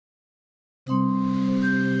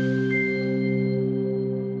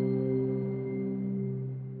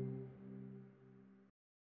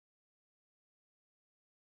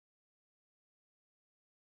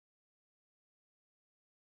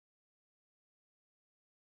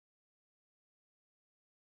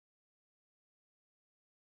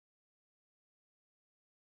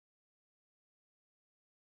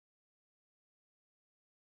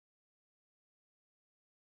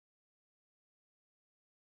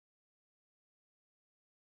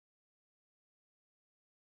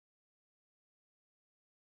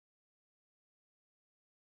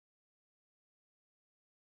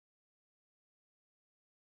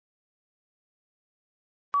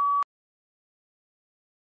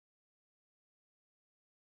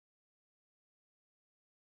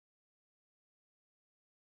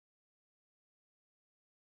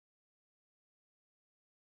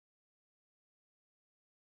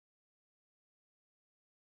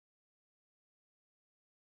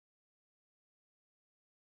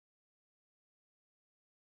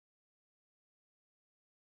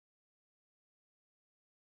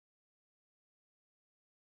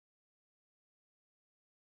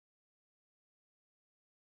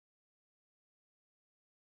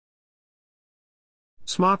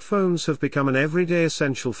Smartphones have become an everyday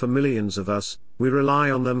essential for millions of us. We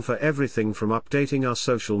rely on them for everything from updating our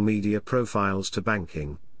social media profiles to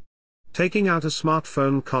banking. Taking out a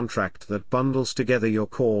smartphone contract that bundles together your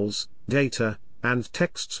calls, data, and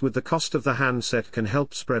texts with the cost of the handset can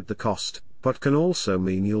help spread the cost, but can also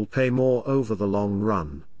mean you'll pay more over the long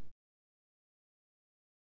run.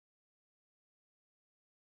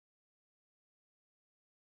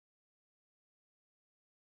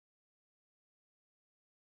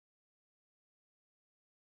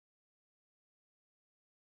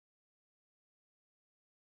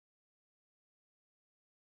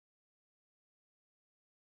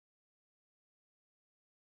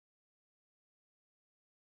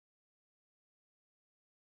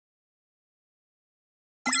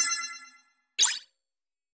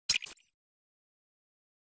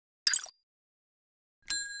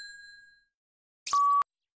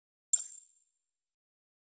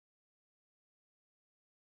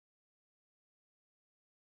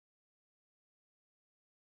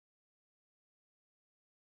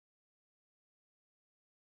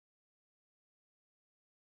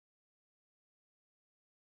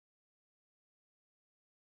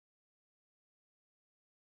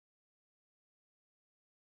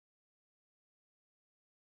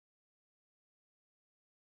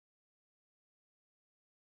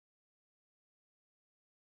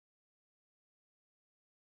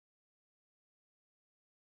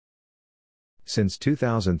 Since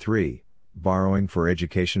 2003, borrowing for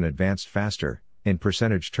education advanced faster, in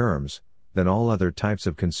percentage terms, than all other types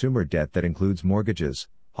of consumer debt that includes mortgages,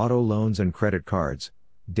 auto loans and credit cards,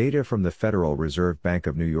 data from the Federal Reserve Bank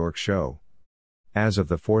of New York show. As of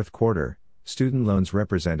the fourth quarter, student loans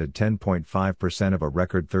represented 10.5% of a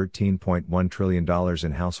record $13.1 trillion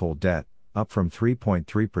in household debt, up from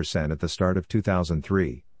 3.3% at the start of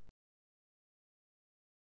 2003.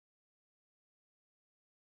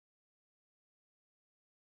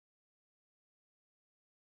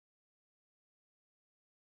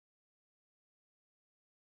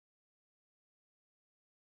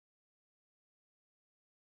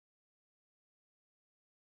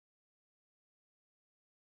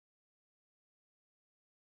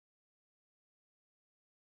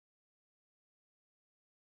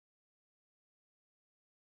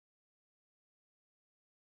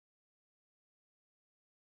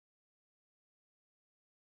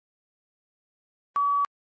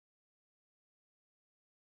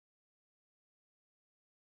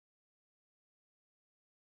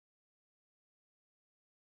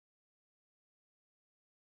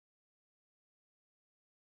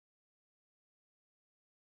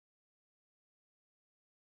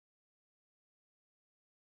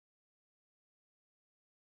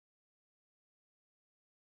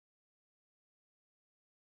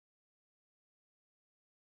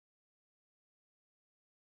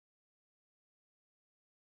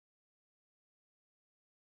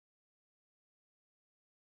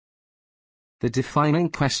 The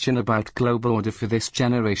defining question about global order for this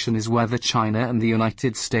generation is whether China and the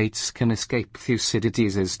United States can escape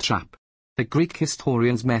Thucydides' trap. The Greek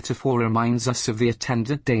historian's metaphor reminds us of the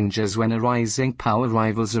attendant dangers when a rising power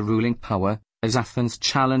rivals a ruling power, as Athens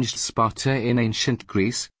challenged Sparta in ancient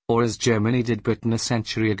Greece, or as Germany did Britain a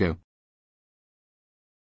century ago.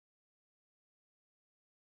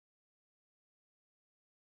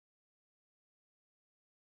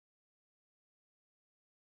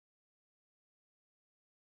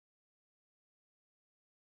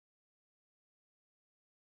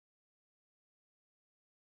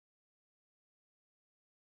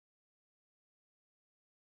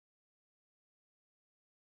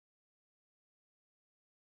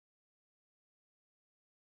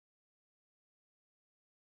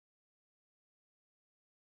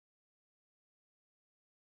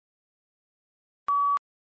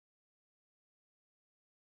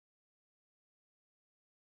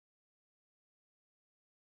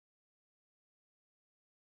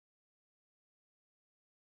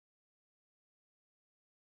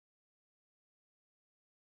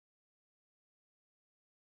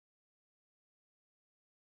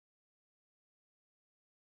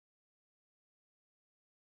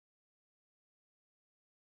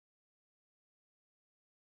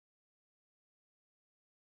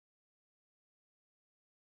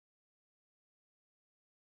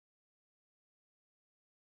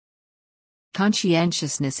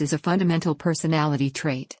 Conscientiousness is a fundamental personality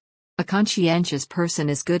trait. A conscientious person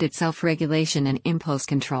is good at self-regulation and impulse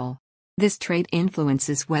control. This trait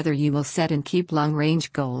influences whether you will set and keep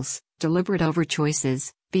long-range goals, deliberate over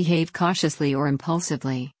choices, behave cautiously or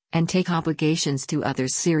impulsively, and take obligations to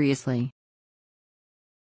others seriously.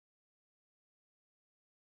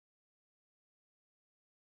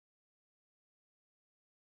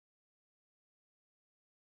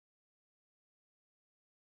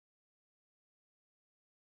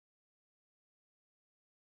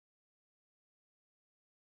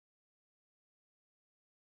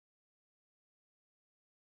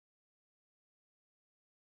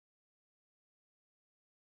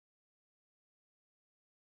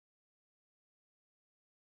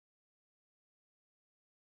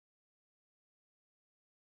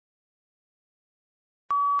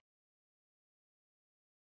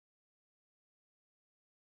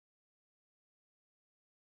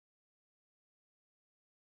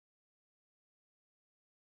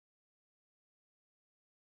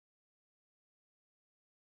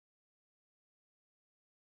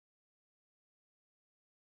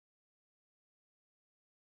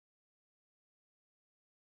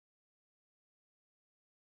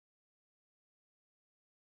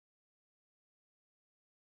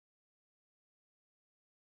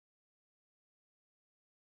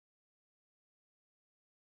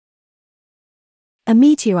 A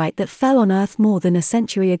meteorite that fell on Earth more than a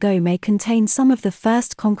century ago may contain some of the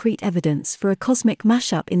first concrete evidence for a cosmic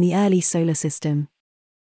mashup in the early solar system.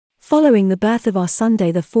 Following the birth of our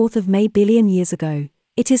Sunday the 4th of May billion years ago,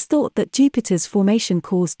 it is thought that Jupiter's formation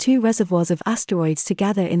caused two reservoirs of asteroids to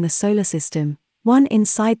gather in the solar system, one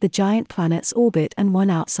inside the giant planet's orbit and one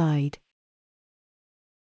outside.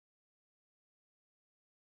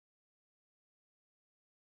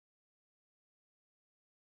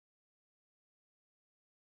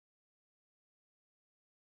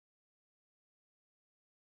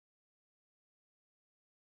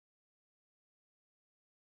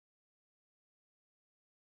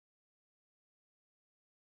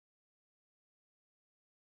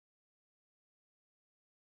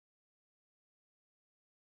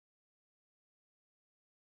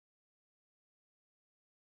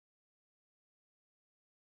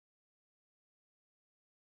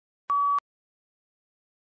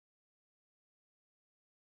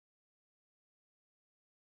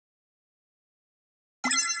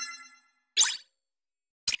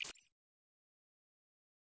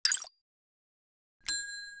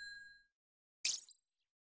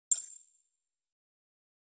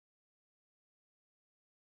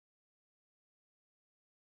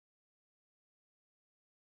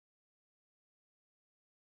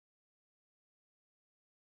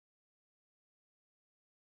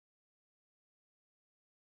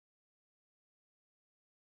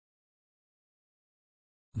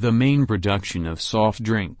 The main production of soft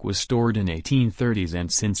drink was stored in 1830s, and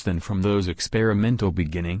since then, from those experimental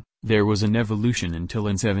beginning, there was an evolution until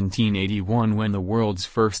in 1781 when the world's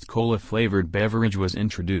first cola-flavored beverage was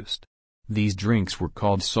introduced. These drinks were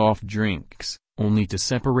called soft drinks, only to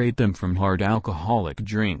separate them from hard alcoholic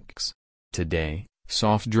drinks. Today,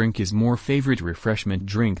 soft drink is more favorite refreshment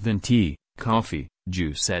drink than tea, coffee,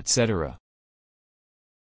 juice, etc.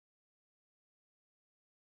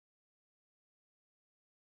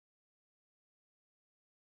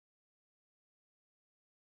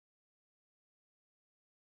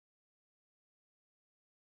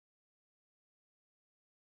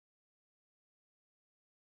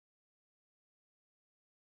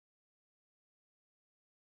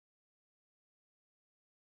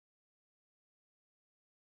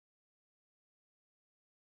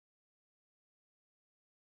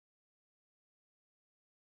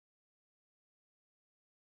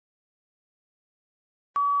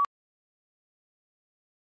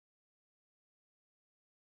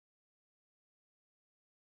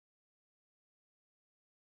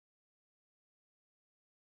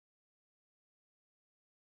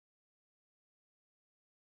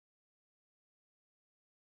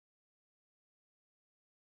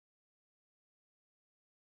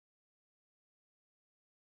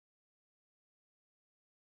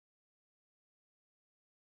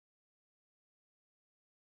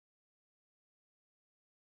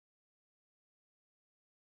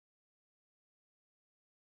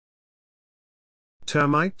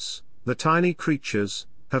 Termites, the tiny creatures,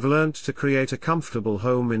 have learnt to create a comfortable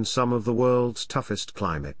home in some of the world's toughest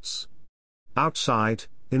climates. Outside,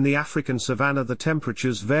 in the African savanna, the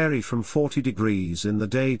temperatures vary from 40 degrees in the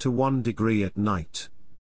day to 1 degree at night.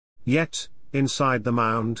 Yet, inside the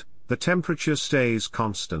mound, the temperature stays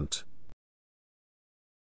constant.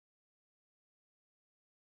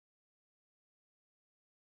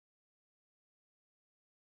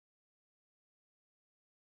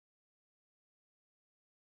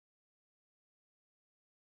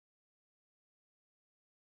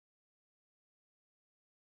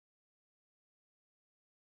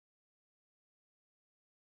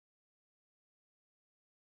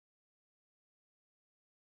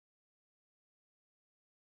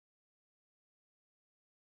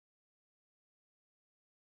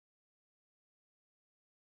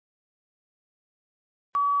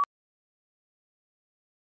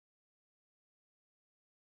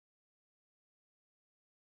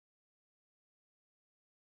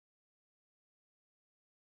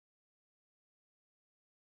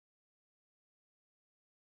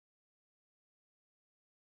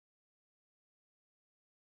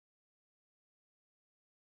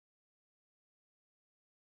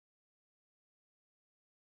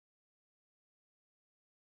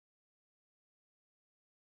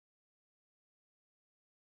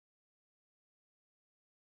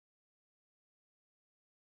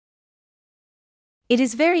 It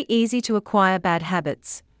is very easy to acquire bad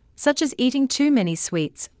habits, such as eating too many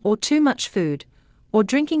sweets, or too much food, or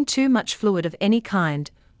drinking too much fluid of any kind,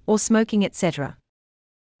 or smoking, etc.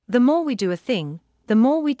 The more we do a thing, the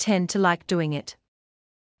more we tend to like doing it.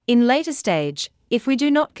 In later stage, if we do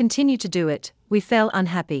not continue to do it, we feel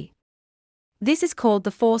unhappy. This is called the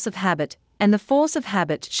force of habit, and the force of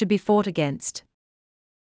habit should be fought against.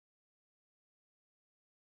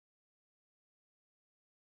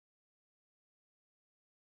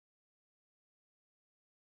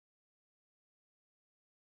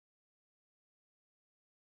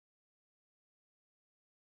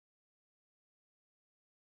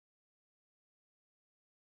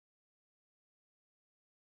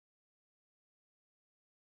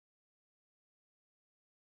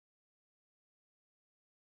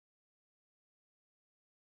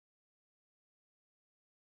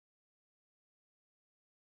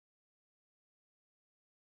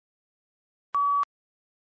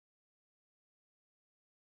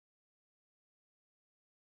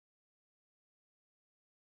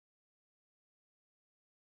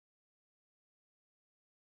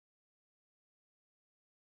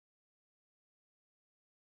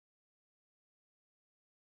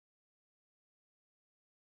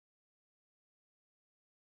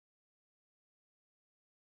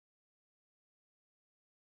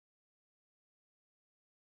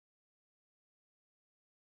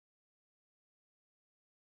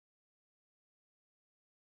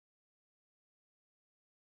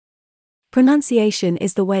 Pronunciation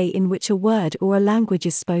is the way in which a word or a language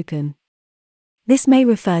is spoken. This may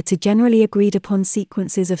refer to generally agreed upon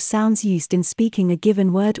sequences of sounds used in speaking a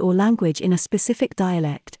given word or language in a specific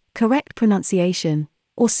dialect, correct pronunciation,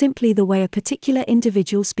 or simply the way a particular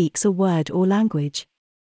individual speaks a word or language.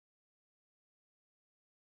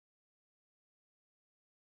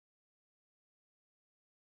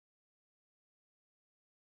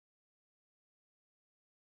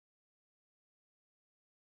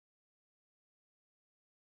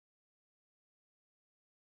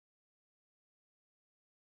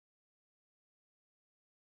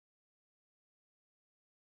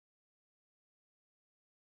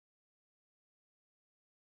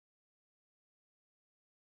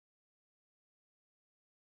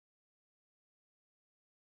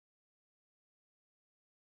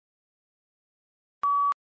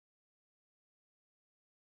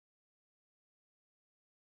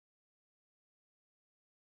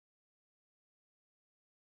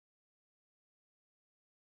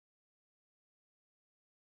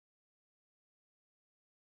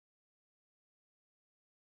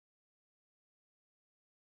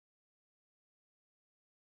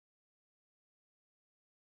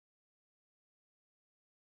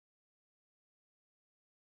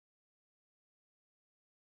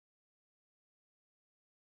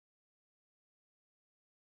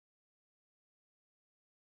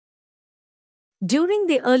 During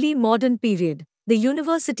the early modern period, the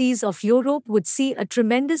universities of Europe would see a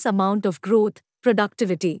tremendous amount of growth,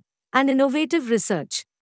 productivity, and innovative research.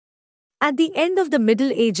 At the end of the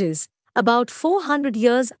Middle Ages, about 400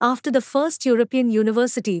 years after the first European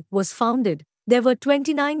university was founded, there were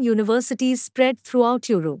 29 universities spread throughout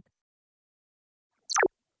Europe.